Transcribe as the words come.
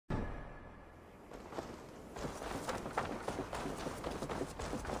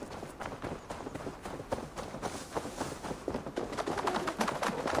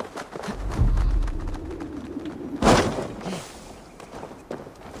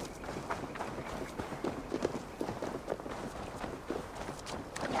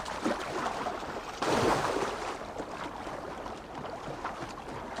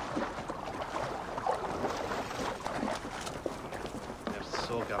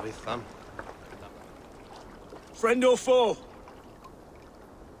Friend or foe?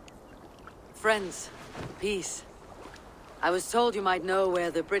 Friends. Peace. I was told you might know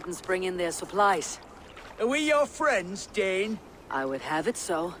where the Britons bring in their supplies. Are we your friends, Dane? I would have it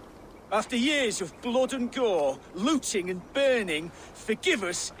so. After years of blood and gore, looting and burning, forgive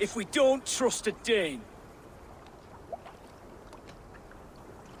us if we don't trust a Dane.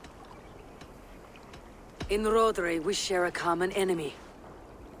 In Rodri, we share a common enemy.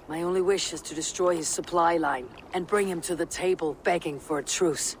 My only wish is to destroy his supply line, and bring him to the table begging for a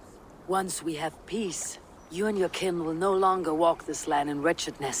truce. Once we have peace, you and your kin will no longer walk this land in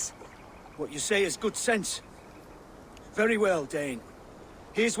wretchedness. What you say is good sense. Very well, Dane.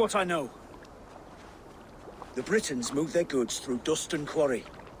 Here's what I know. The Britons move their goods through Dustan Quarry.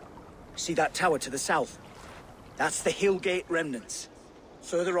 See that tower to the south? That's the Hillgate remnants.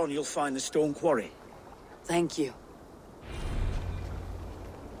 Further on you'll find the stone quarry. Thank you.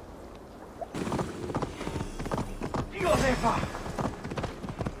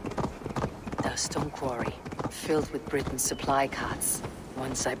 The stone quarry, filled with Britain's supply carts.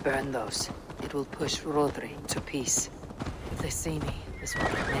 Once I burn those, it will push Rodri to peace. If they see me, this will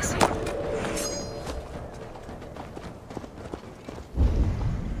get messy.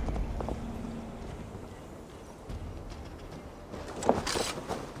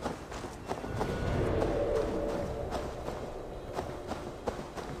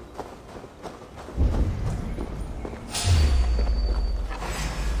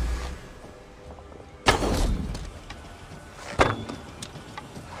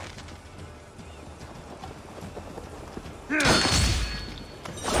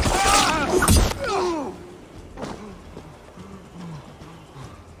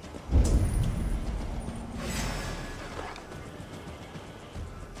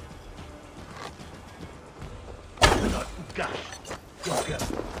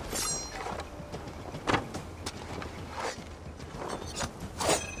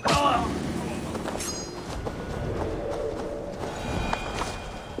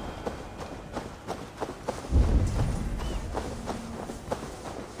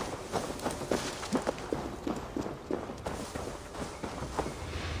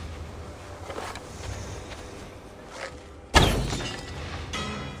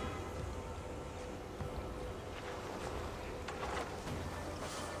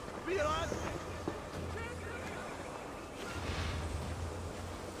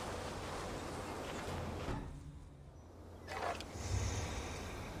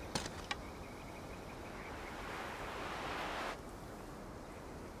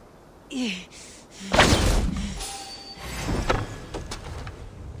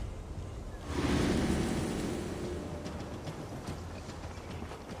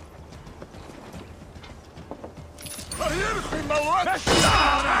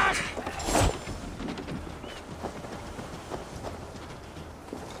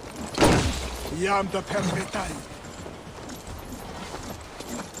 Iam da permetai.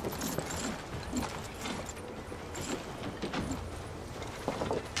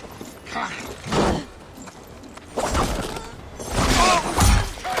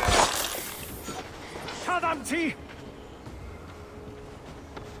 Sadamti!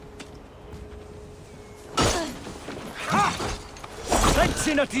 Ha!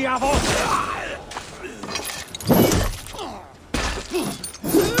 Lexina diavol!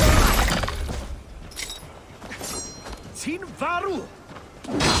 Tin varu!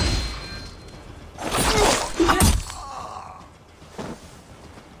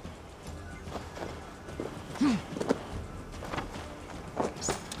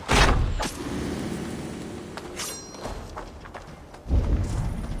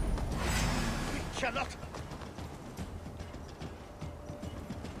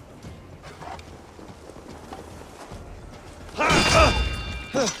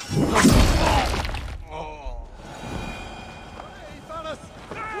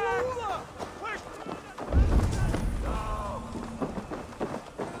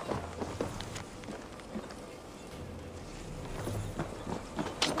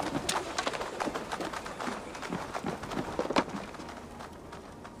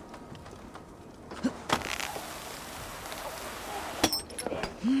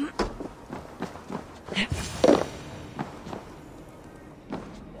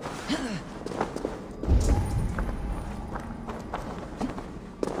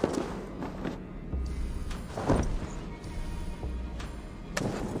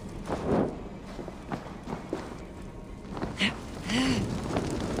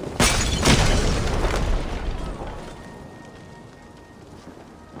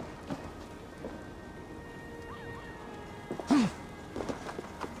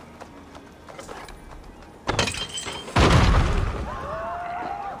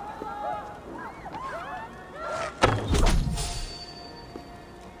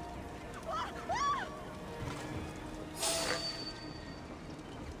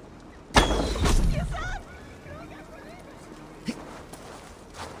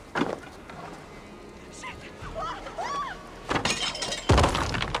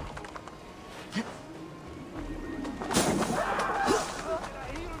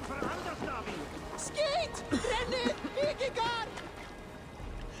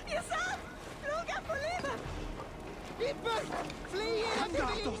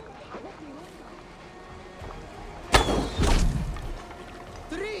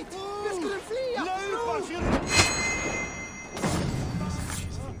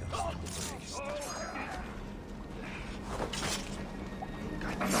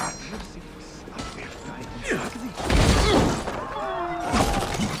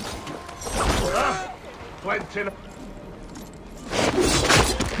 Quentin.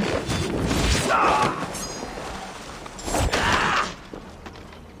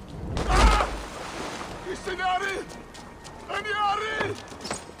 Isinari! Aniari!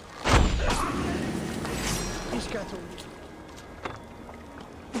 Iscato.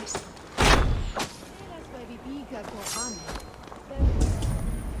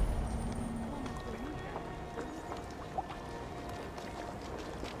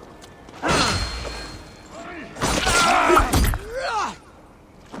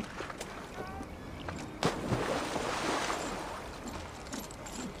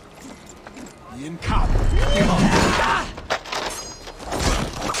 In cap.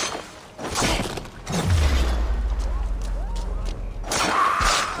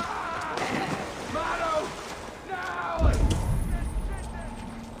 Maro! Now!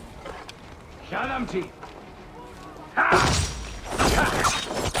 Shalamti!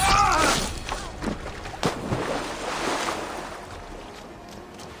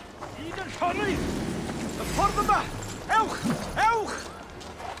 Ieder Connie! De Vordema! Elch! Elch!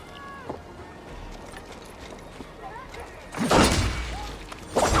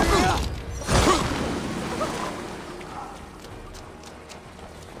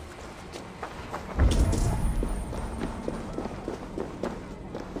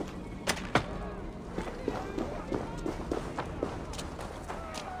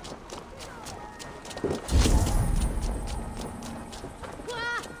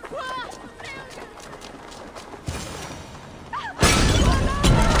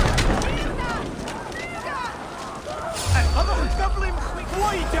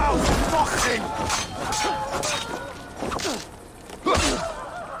 Way down, fucking!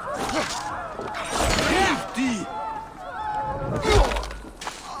 Safety!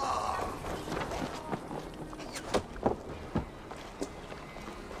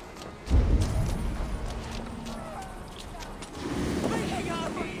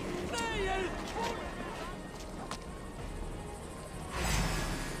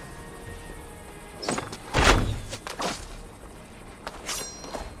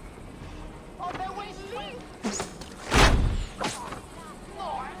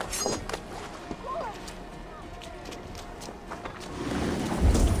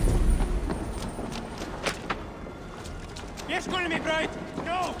 Yes, going to me, Bright!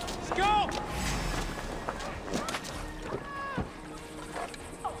 Go! Go!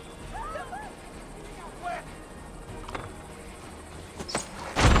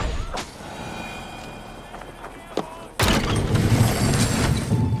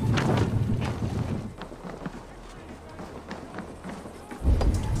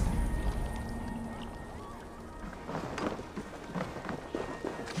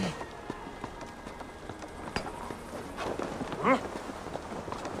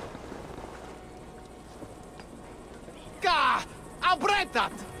 Ka!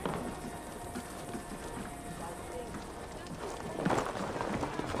 Abretat!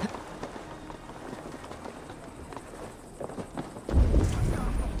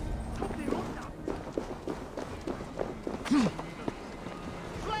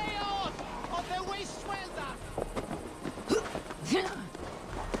 Flayos! On the way, Swelda! Here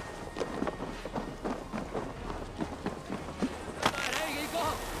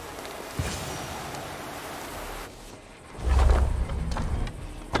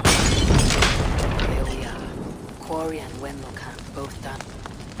we are. Quarry and Wenlocan, both done.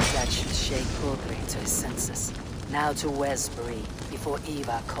 That should shake Bulgari to his senses. Now to Westbury, before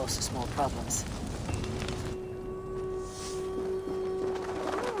Eva causes more problems.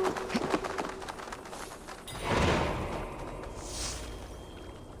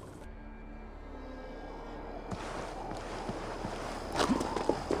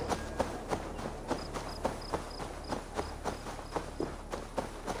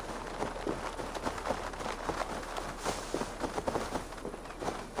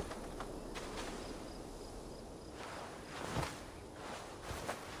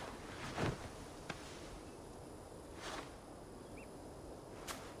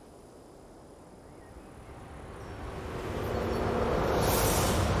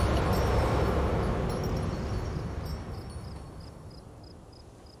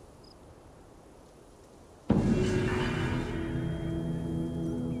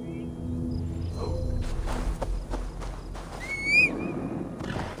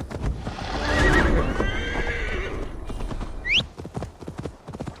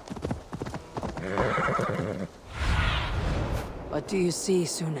 What do you see,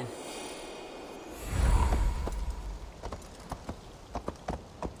 Sunan?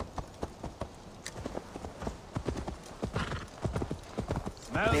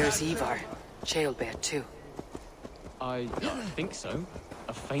 There's Ivar. Chaelbear, too. I think so.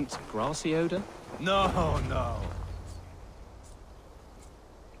 A faint grassy odor? No, no.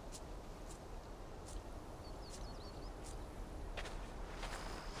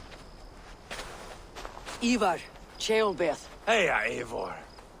 Ivar, Sciropescire. Hey, Eivor.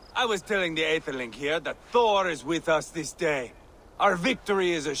 I was telling the Aetherling here that Thor is with us this day. Our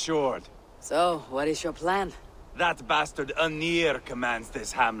victory is assured. So, what is your plan? That bastard Anir commands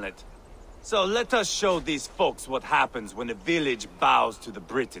this hamlet. So let us show these folks what happens when a village bows to the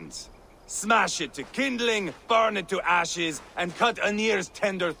Britons. Smash it to kindling, burn it to ashes, and cut Anir's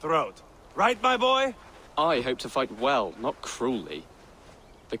tender throat. Right, my boy? I hope to fight well, not cruelly.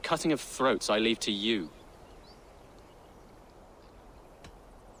 The cutting of throats I leave to you.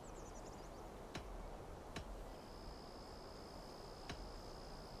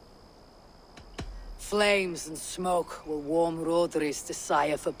 Flames and smoke will warm Roderi's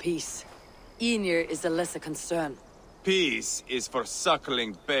desire for peace. Ynir is a lesser concern. Peace is for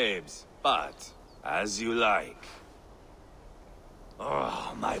suckling babes, but as you like.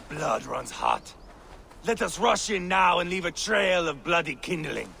 Oh, my blood runs hot. Let us rush in now and leave a trail of bloody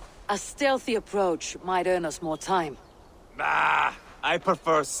kindling. A stealthy approach might earn us more time. Ah, I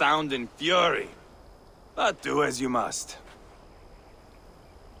prefer sound and fury. But do as you must.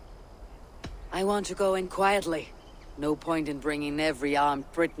 I want to go in quietly. No point in bringing every armed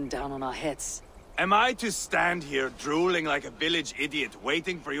Briton down on our heads. Am I to stand here drooling like a village idiot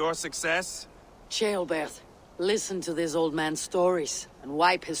waiting for your success? Sciropescire, listen to this old man's stories and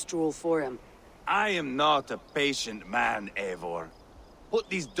wipe his drool for him. I am not a patient man, Eivor. Put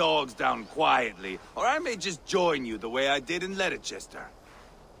these dogs down quietly, or I may just join you the way I did in Leicester.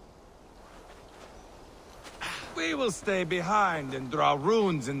 We will stay behind and draw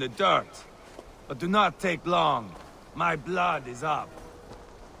runes in the dirt. But do not take long. My blood is up.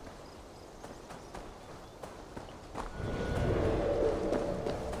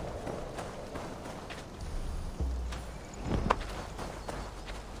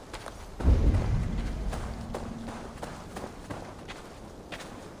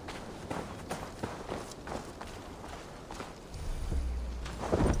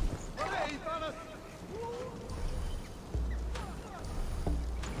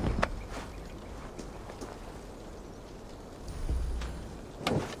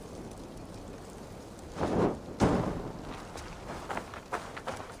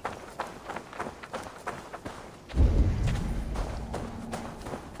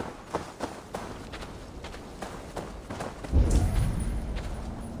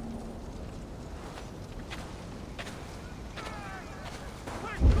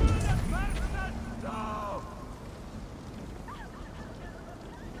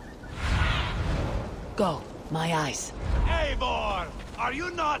 Go, my eyes. Eivor! Are you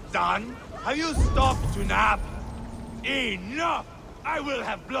not done? Have you stopped to nap? Enough! I will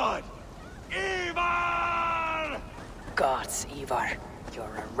have blood! Ivar! Gods, Ivar. You're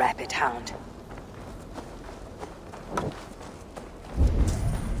a rabbit hound.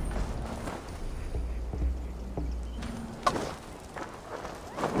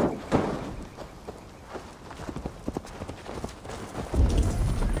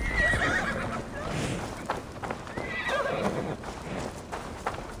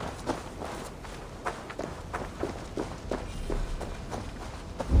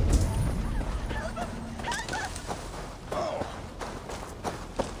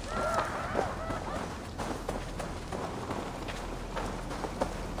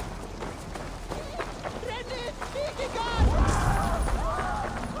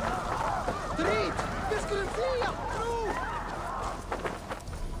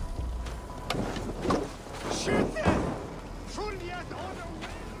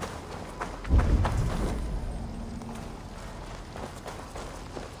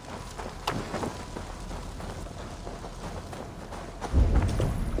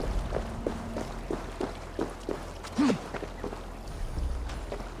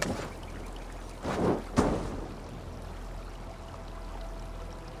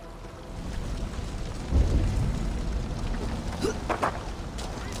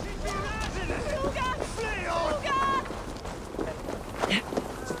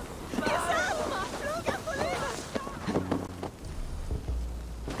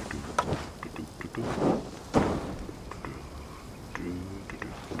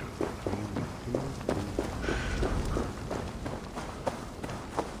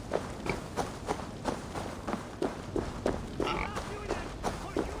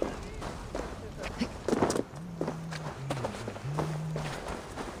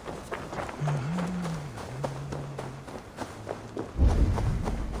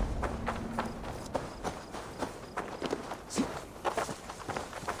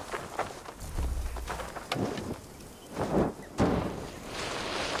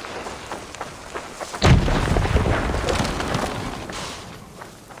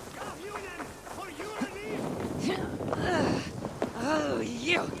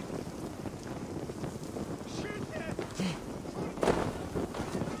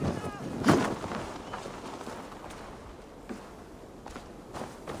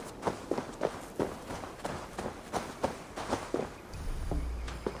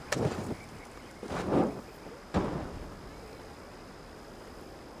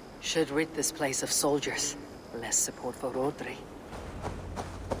 Should rid this place of soldiers. Less support for Rodri.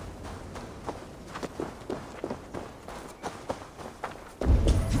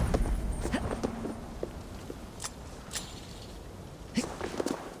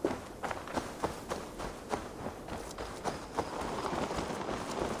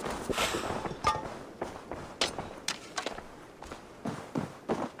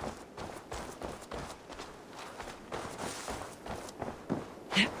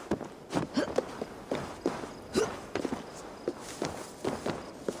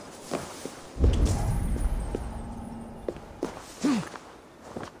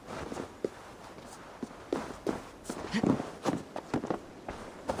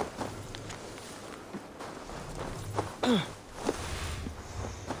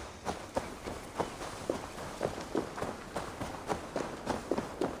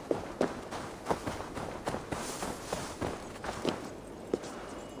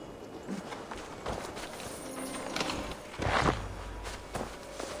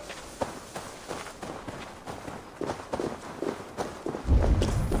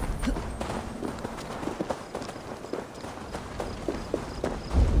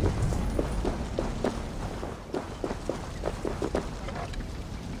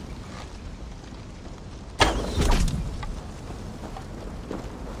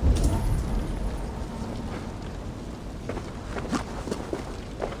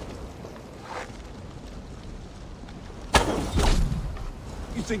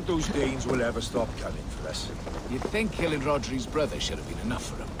 You think those Danes will ever stop coming for us? You'd think killing Rodri's brother should have been enough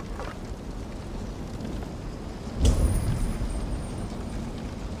for him.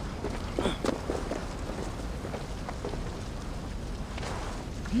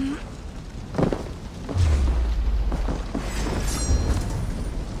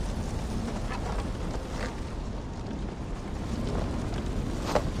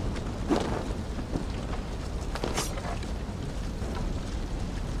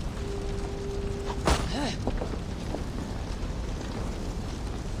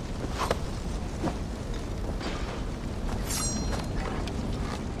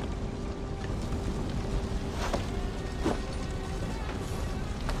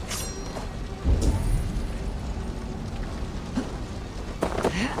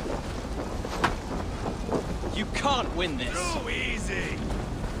 You can't win this. Too easy.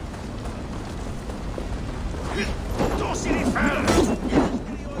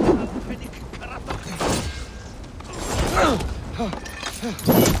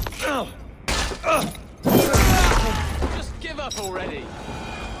 Just give up already.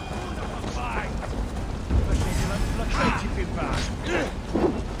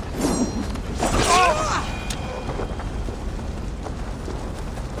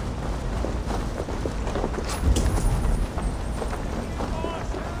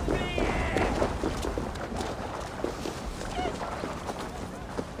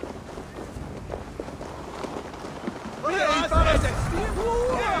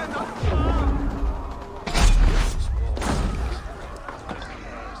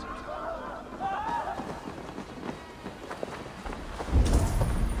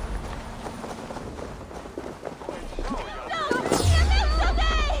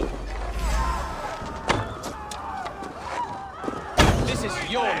 This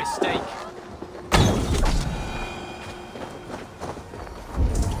is your mistake.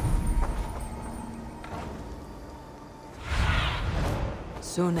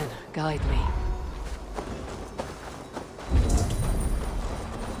 Sunan, guide me.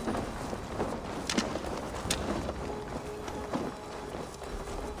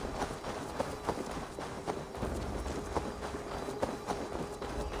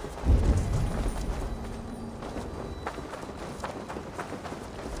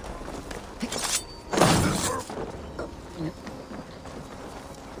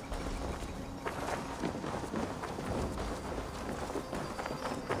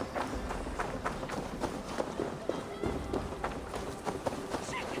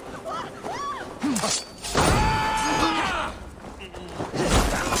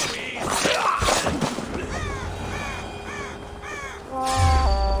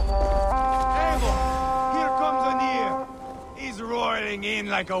 In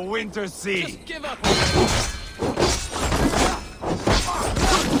like a winter sea. Just give up already.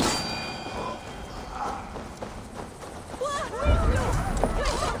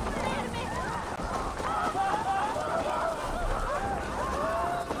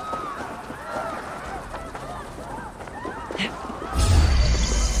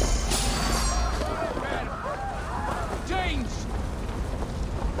 James!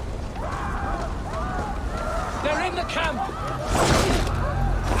 They're in the camp!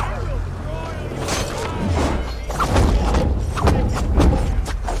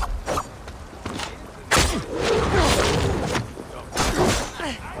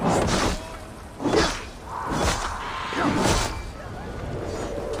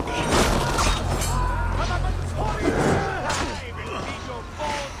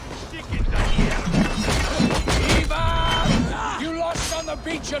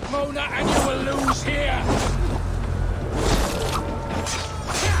 beach at Mona and you will lose here!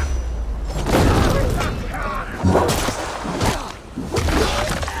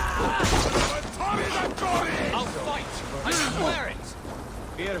 I'll fight! I swear it!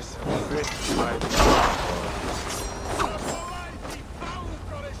 Fierce, grit,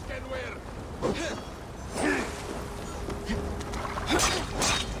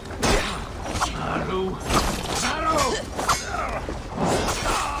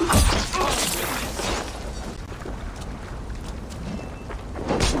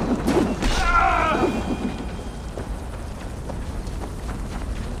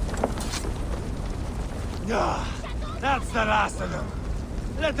 That's the last of them.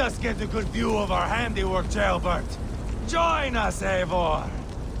 Let us get a good view of our handiwork, Jailbert. Join us, Eivor!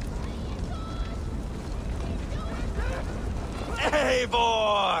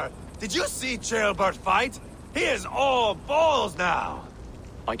 Eivor! Did you see Jailbert fight? He is all balls now!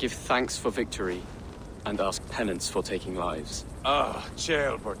 I give thanks for victory, and ask penance for taking lives. Oh,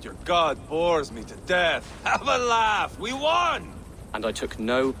 Jailbert, your god bores me to death. Have a laugh! We won! And I took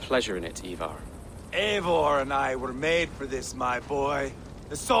no pleasure in it, Ivar. Eivor and I were made for this, my boy.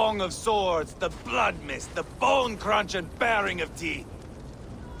 The song of swords, the blood mist, the bone crunch and baring of teeth.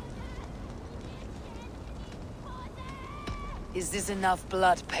 Is this enough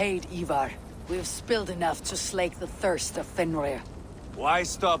blood paid, Ivar? We have spilled enough to slake the thirst of Fenrir. Why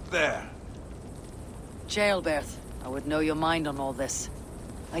stop there? Jailbert, I would know your mind on all this.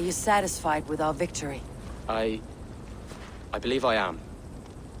 Are you satisfied with our victory? I believe I am.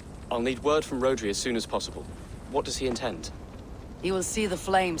 I'll need word from Rodri as soon as possible. What does he intend? He will see the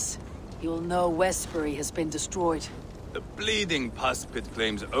flames. He will know Westbury has been destroyed. The bleeding pus pit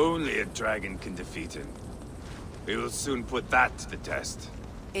claims only a dragon can defeat him. We will soon put that to the test.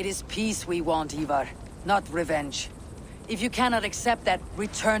 It is peace we want, Ivar, not revenge. If you cannot accept that,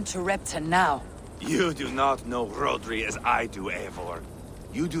 return to Repton now. You do not know Rodri as I do, Eivor.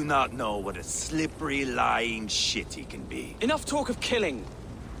 You do not know what a slippery, lying shit he can be. Enough talk of killing!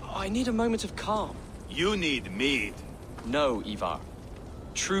 I need a moment of calm. You need mead. No, Ivar.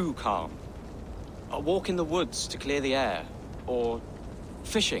 True calm. A walk in the woods to clear the air. Or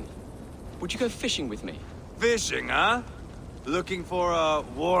fishing. Would you go fishing with me? Fishing, huh? Looking for a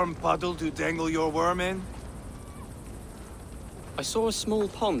warm puddle to dangle your worm in? I saw a small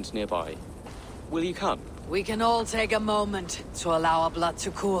pond nearby. Will you come? We can all take a moment to allow our blood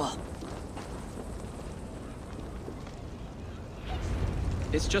to cool.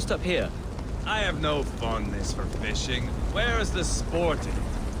 It's just up here. I have no fondness for fishing. Where is the sport in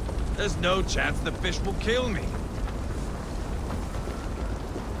it? There's no chance the fish will kill me.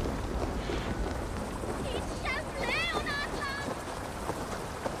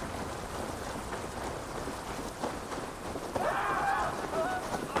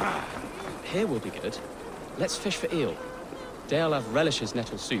 Here will be good. Let's fish for eel. Dale relishes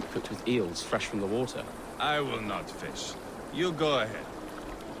nettle soup cooked with eels fresh from the water. I will not fish. You go ahead.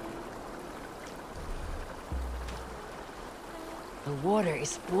 The water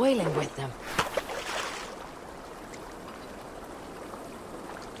is boiling with them.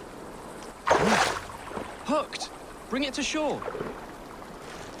 Hooked! Bring it to shore!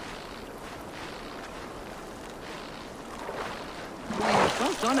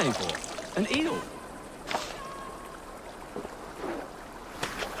 Well done, Eivor. An eel!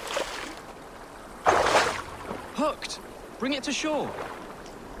 Hooked! Bring it to shore!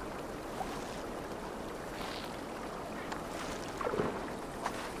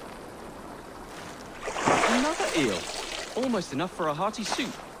 Another eel! Almost enough for a hearty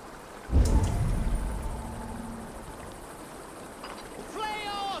soup. Flay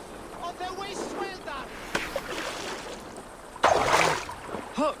off! On the way swelter!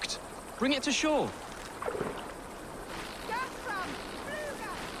 Hooked! Bring it to shore!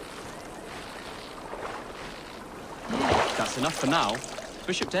 That's enough for now.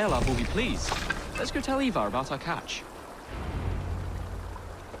 Bishop Daleab will be pleased. Let's go tell Ivar about our catch.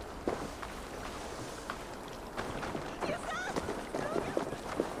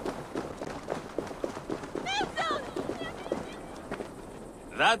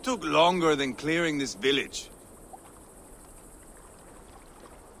 That took longer than clearing this village.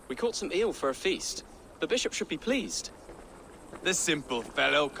 We caught some eel for a feast. The bishop should be pleased. The simple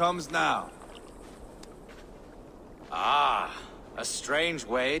fellow comes now. Ah, a strange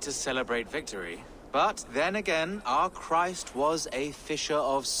way to celebrate victory. But then again, our Christ was a fisher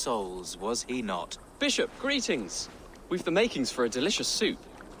of souls, was he not? Bishop, greetings. We've the makings for a delicious soup.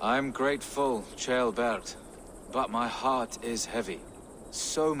 I'm grateful, Ceolbert, but my heart is heavy.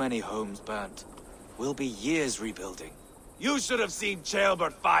 So many homes burnt. We'll be years rebuilding. You should have seen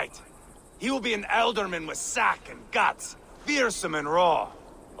Ceolbert fight. He will be an elderman with sack and guts, fearsome and raw.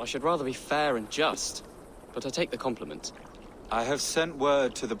 I should rather be fair and just, but I take the compliment. I have sent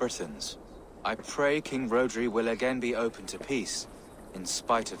word to the Britons. I pray King Rodri will again be open to peace, in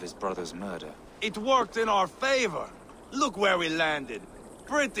spite of his brother's murder. It worked in our favor. Look where we landed.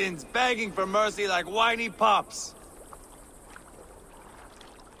 Britons begging for mercy like whiny pups.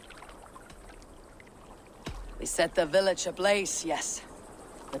 We set the village ablaze, yes.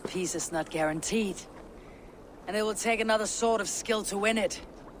 But peace is not guaranteed. And it will take another sort of skill to win it.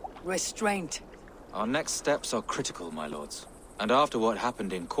 Restraint. Our next steps are critical, my lords. And after what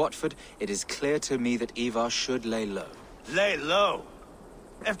happened in Quatford, it is clear to me that Ivar should lay low. Lay low?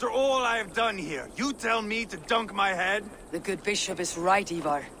 After all I have done here, you tell me to dunk my head? The good bishop is right,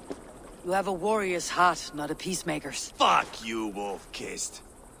 Ivar. You have a warrior's heart, not a peacemaker's. Fuck you, Wolf-Kissed.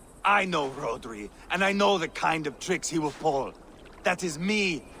 I know Rodri, and I know the kind of tricks he will pull. That is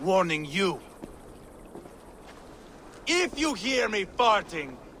me warning you. If you hear me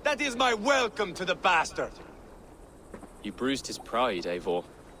farting, that is my welcome to the bastard. You bruised his pride, Eivor.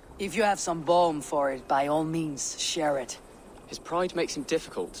 If you have some balm for it, by all means, share it. His pride makes him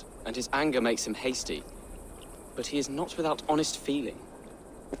difficult, and his anger makes him hasty. But he is not without honest feeling.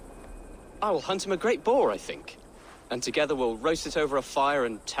 I will hunt him a great boar, I think. And together we'll roast it over a fire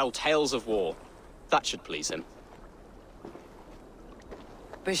and tell tales of war. That should please him.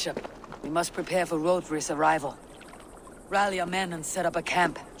 Bishop, we must prepare for Rodri's arrival. Rally our men and set up a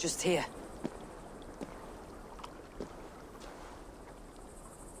camp, just here.